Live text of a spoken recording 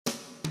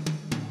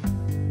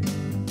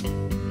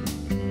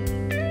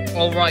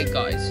Alright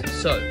guys,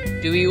 so,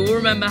 do we all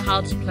remember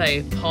how to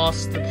play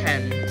Pass the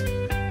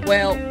Pen?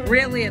 Well,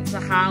 really it's a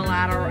high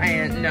ladder,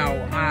 and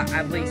no,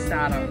 at least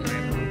I don't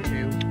remember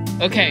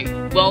to.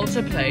 Okay, well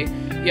to play,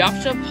 you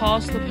have to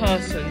pass the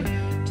person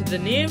to the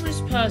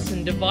nearest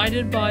person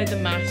divided by the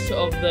mass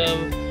of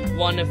the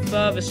one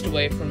furthest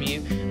away from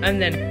you,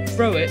 and then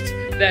throw it,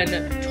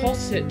 then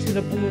toss it to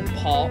the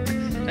ballpark,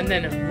 and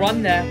then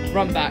run there,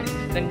 run back,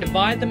 then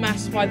divide the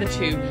mass by the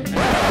 2,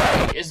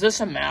 and is this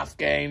a math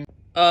game?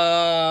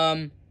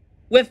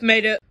 Whiff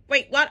made it.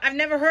 Wait, what? I've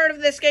never heard of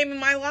this game in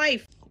my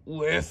life.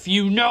 Whiff,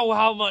 you know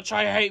how much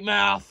I hate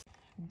math.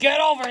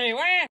 Get over here,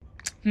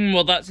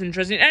 well, that's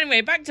interesting.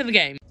 Anyway, back to the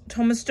game.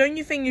 Thomas, don't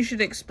you think you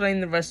should explain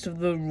the rest of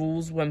the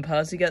rules when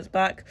Percy gets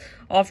back?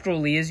 After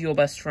all, he is your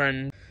best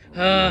friend.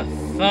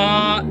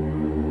 Fart.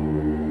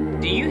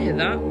 Do you hear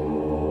that?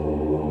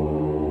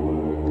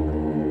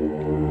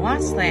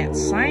 What's that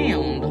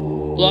sound?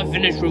 Well, I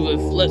finished with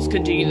Whiff. Let's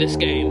continue this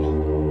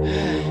game.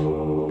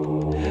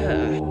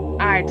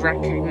 I'd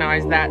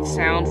recognize that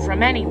sound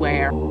from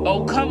anywhere.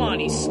 Oh, come on,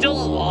 he's still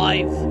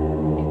alive.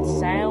 It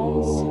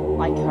sounds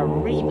like a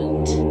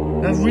reboot.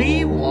 A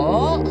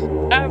what?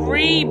 A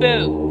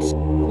reboot.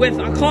 Whiff,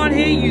 I can't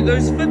hear you.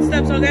 Those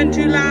footsteps are getting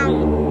too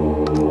loud.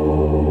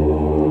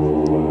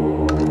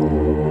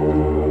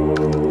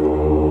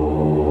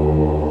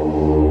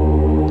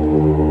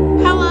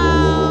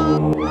 Hello?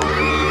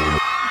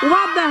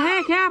 What the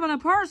heck happened to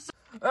Percy?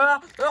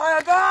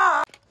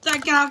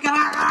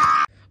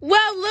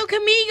 Well, look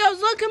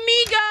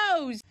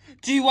amigos!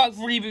 Do you work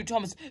for Reboot,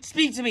 Thomas?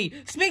 Speak to me!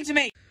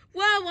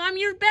 Well, I'm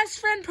your best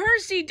friend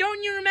Percy,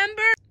 don't you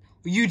remember?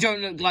 You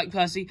don't look like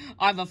Percy.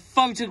 I have a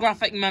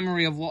photographic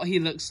memory of what he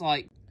looks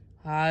like.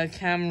 I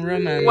can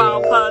remember.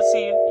 Wow,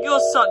 Percy, you're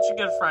such a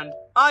good friend.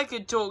 I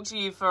could talk to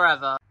you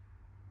forever.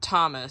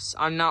 Thomas,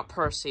 I'm not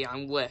Percy,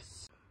 I'm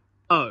Whiff.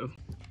 Oh.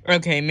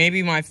 Okay,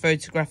 maybe my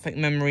photographic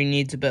memory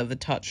needs a bit of a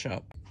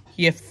touch-up.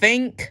 You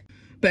think?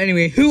 But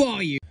anyway, who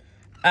are you?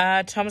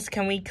 Thomas,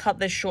 can we cut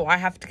this short? I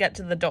have to get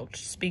to the doctor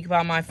to speak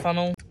about my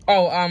funnel.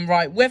 Oh,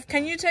 right. Whiff,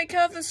 can you take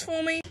care of this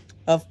for me?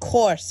 Of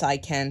course I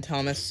can,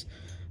 Thomas.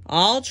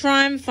 I'll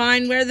try and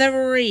find where the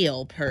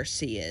real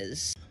Percy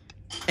is.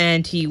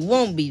 And he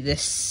won't be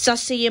this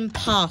sussy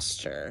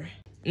imposter.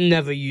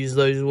 Never use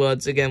those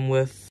words again,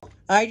 Whiff.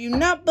 I do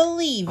not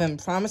believe in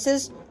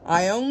promises.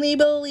 I only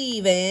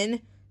believe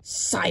in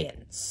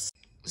science.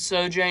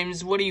 So,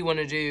 James, what do you want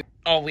to do?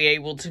 Are we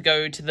able to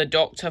go to the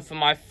doctor for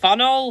my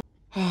funnel?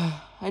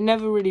 I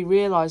never really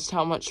realised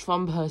how much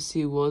fun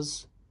Percy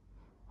was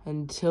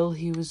until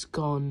he was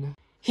gone.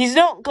 He's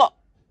not got...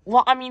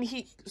 Well, I mean,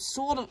 he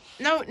sort of...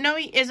 No,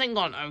 he isn't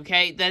gone,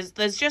 okay? There's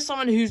just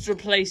someone who's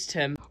replaced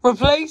him.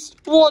 Replaced?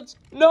 What?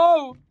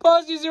 No!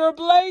 Percy's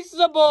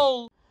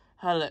irreplaceable!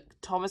 Look,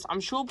 Thomas,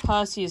 I'm sure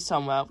Percy is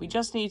somewhere. We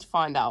just need to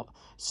find out.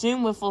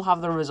 Soon Whiff will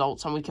have the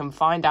results and we can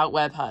find out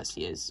where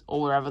Percy is.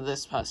 Or wherever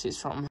this Percy is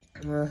from.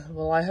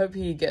 Well, I hope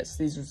he gets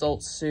these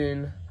results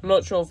soon. I'm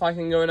not sure if I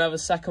can go another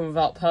second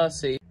without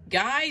Percy.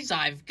 Guys,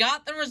 I've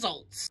got the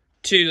results.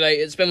 Too late,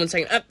 it's been 1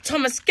 second.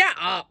 Thomas, get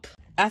up!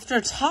 After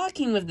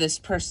talking with this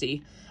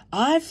Percy,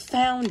 I've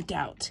found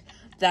out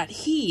that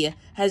he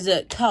has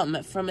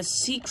come from a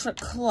secret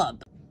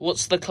club.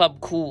 What's the club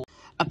called?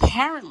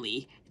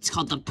 Apparently, it's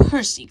called the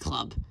Percy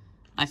Club.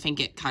 I think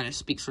it kind of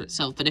speaks for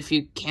itself, but if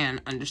you can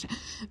understand.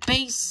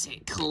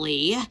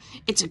 Basically,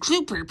 it's a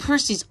group where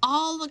Percy's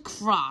all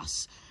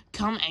across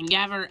come and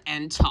gather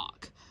and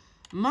talk.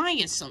 My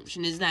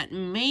assumption is that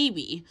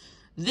maybe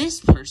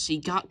this Percy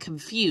got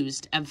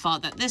confused and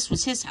thought that this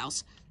was his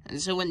house,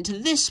 and so went to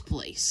this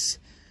place.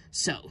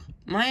 So,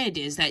 my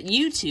idea is that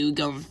you two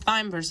go and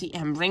find Percy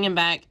and bring him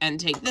back and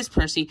take this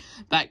Percy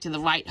back to the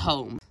right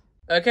home.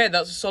 Okay,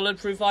 that's a solid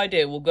proof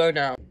idea. We'll go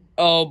now.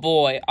 Oh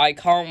boy, I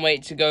can't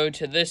wait to go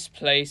to this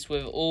place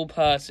with all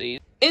Percys.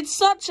 It's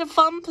such a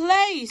fun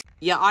place!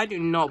 Yeah, I do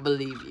not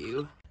believe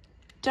you.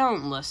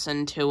 Don't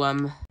listen to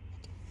him.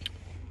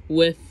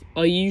 Whiff,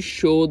 are you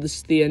sure this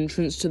is the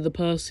entrance to the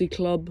Percy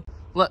Club?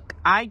 Look,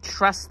 I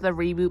trust the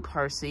Reboot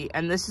Percy,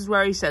 and this is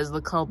where he says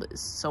the club is,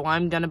 so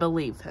I'm gonna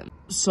believe him.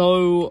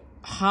 So,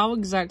 how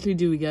exactly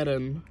do we get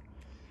in?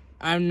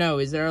 I don't know,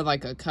 is there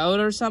like a code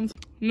or something?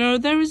 No,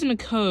 there isn't a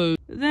code.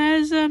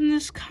 There's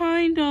this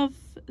kind of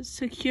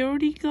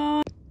security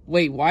guard.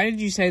 Wait, why did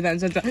you say that in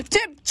such a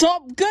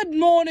tip-top good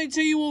morning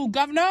to you all,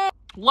 Governor?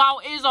 Wow,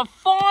 it is a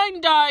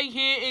fine day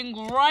here in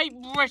Great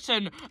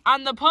Britain,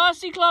 and the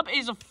Percy Club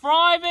is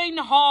thriving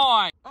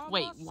high.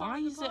 Wait, why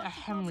is it a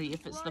Henry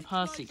if it's the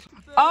Percy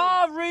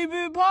Club?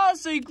 Reboot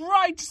Percy,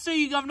 great to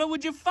see you, Governor.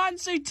 Would you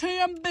fancy tea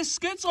and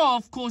biscuits? Oh,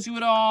 of course you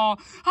would. How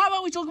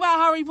about we talk about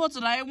Harry Potter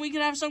today, and we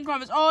can have some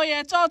crumpets? Oh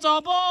yeah, ta-ta,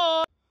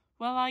 boy.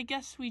 Well, I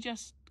guess we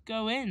just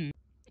go in.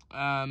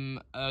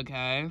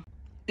 Okay.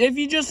 If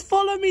you just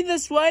follow me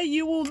this way,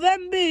 you will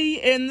then be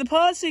in the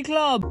Percy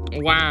Club.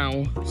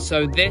 Wow,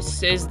 so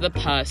this is the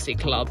Percy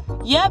Club.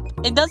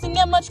 Yep, it doesn't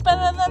get much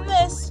better than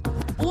this.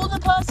 All the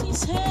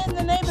Percys here in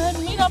the neighborhood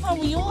meet up and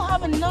we all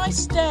have a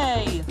nice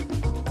day.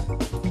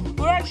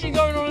 We're actually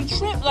going on a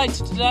trip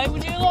later today.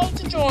 Would you like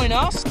to join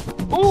us?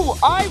 Oh,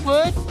 I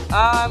would.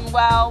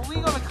 Well, we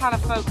gotta kind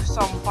of focus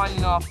on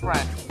finding our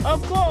friend.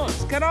 Of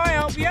course. Can I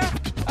help you?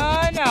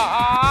 No,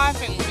 I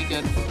think we'll be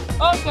good.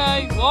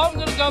 Okay, well, I'm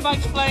gonna go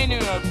back to playing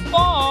Uno.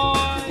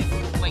 Bye!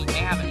 Wait, they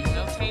have an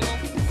Uno table?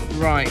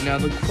 Right, now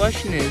the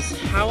question is,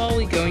 how are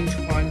we going to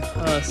find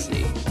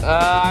Percy?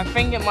 I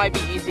think it might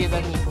be easier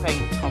than you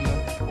think,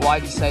 Thomas.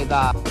 Why'd you say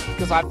that?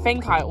 Because I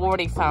think I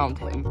already found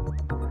him.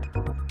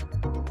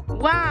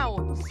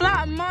 Wow,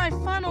 flatten my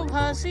funnel,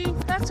 Percy.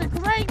 That's a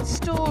great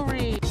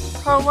story.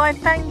 Oh, why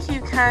thank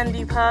you,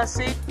 Candy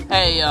Percy.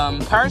 Hey,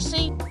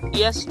 Percy?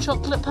 Yes,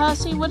 Chocolate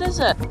Percy, what is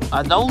it?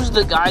 Are those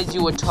the guys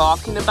you were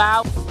talking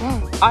about?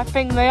 I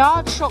think they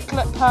are,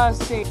 Chocolate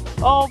Percy.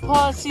 Oh,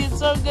 Percy, it's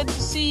so good to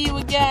see you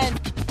again.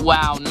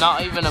 Wow,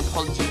 not even an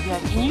apology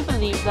yet. Can you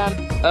believe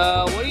them?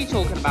 What are you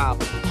talking about?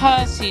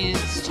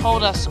 Percy's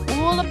told us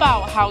all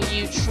about how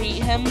you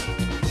treat him.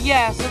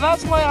 Yeah, so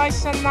that's why I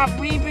sent that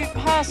Reboot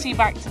Percy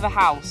back to the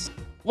house.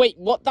 Wait,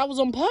 what? That was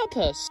on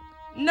purpose?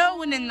 No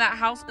one in that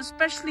house,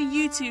 especially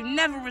you two,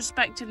 never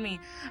respected me.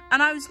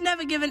 And I was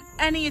never given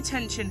any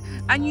attention.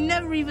 And you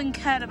never even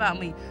cared about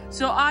me.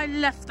 So I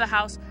left the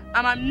house,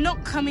 and I'm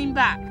not coming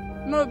back.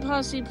 No,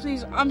 Percy,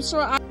 please, I'm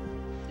sorry.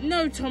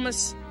 No,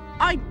 Thomas,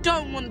 I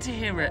don't want to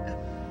hear it.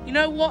 You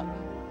know what?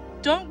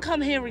 Don't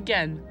come here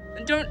again.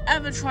 And don't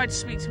ever try to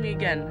speak to me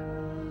again.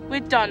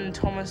 We're done,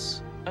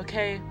 Thomas,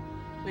 okay?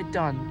 We're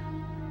done.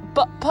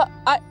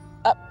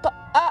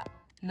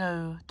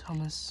 No,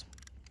 Thomas.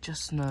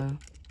 Just no.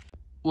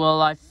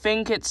 Well, I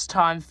think it's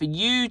time for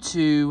you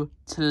two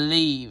to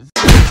leave.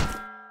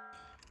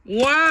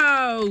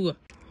 Wow!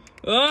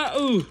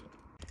 Oh!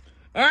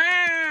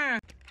 Ah!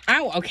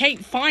 Ow, okay,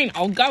 fine,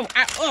 I'll go.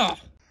 Ow,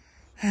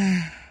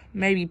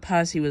 maybe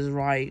Percy was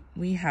right.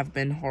 We have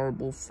been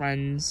horrible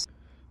friends.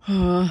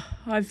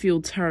 I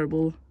feel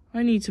terrible.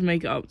 I need to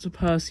make it up to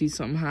Percy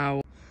somehow.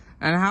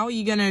 And how are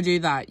you gonna do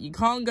that? You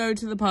can't go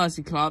to the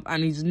Percy Club,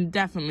 and he's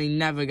definitely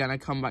never gonna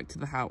come back to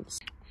the house.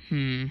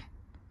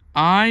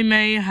 I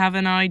may have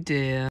an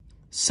idea.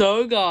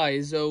 So,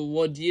 guys,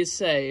 what do you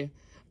say?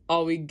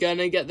 Are we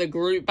gonna get the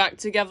group back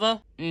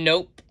together?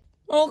 Nope.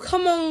 Oh,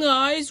 come on,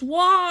 guys.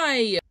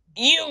 Why?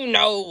 You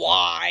know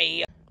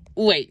why.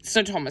 Wait,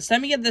 so Thomas,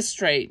 let me get this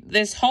straight.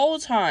 This whole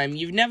time,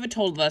 you've never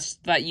told us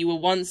that you were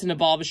once in a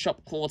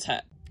barbershop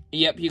quartet.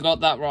 Yep, you got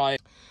that right.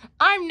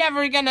 I'm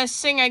never gonna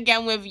sing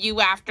again with you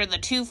after the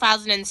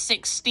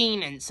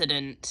 2016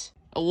 incident.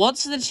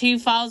 What's the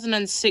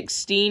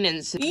 2016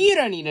 incident? You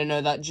don't need to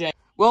know that, Jay.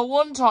 Well,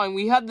 one time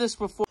we had this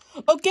before.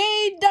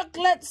 Okay, Duck,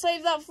 let's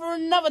save that for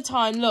another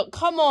time. Look,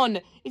 come on.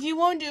 If you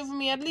won't do it for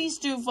me, at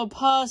least do it for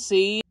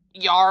Percy.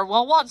 Yar,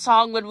 well, what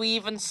song would we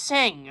even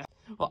sing?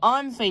 Well,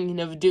 I'm thinking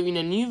of doing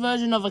a new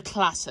version of a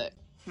classic.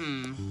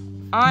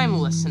 I'm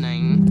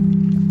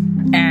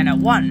listening. And a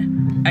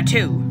 1, a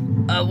 2.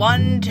 A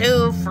 1,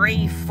 2,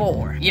 3,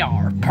 4.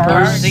 Yar,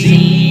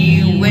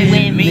 Percy with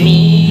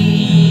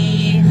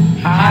me.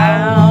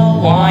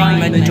 How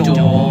I'm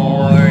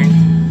adored.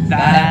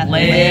 That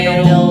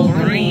little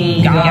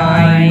green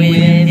guy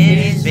with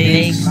his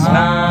big smile.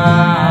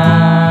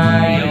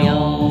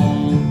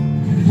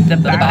 The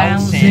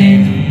bounce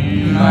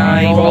in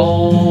my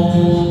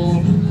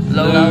roll,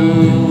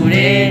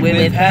 loaded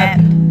with pep,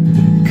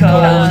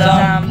 'cause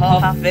I'm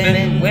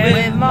puffin'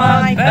 with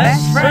my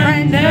best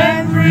friend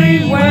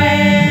everywhere.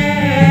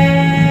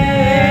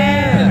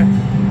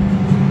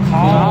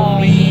 Call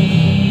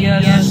me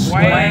a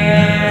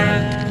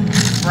square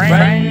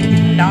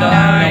friend,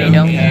 I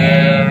don't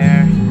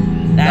care.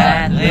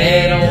 That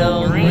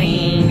little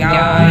green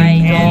guy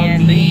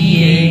can't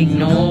be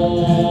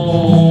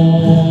ignored.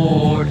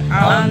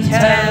 I'm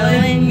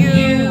telling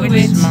you,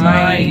 it's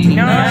mighty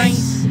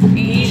nice.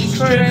 Each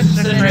trip's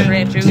a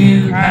trip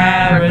to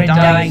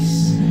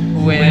paradise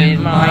with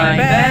my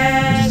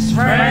best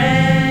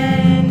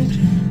friend,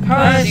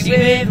 Percy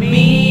with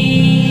me.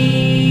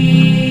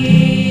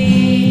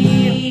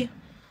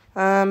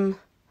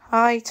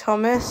 Hi,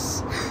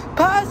 Thomas.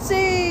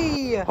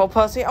 Percy! Oh,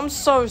 Percy, I'm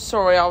so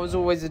sorry I was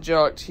always a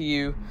jerk to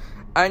you.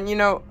 And, you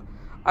know,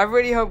 I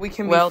really hope we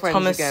can be friends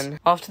Thomas, again.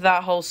 After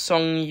that whole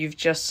song you've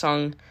just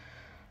sung,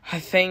 I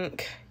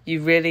think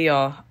you really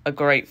are a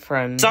great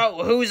friend.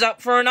 So, who's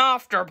up for an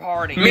after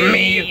party?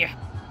 Me!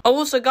 Oh,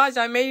 also, guys,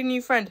 I made a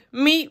new friend.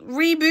 Meet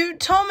Reboot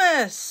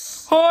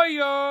Thomas!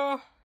 Hiya!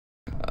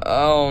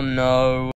 Oh, no.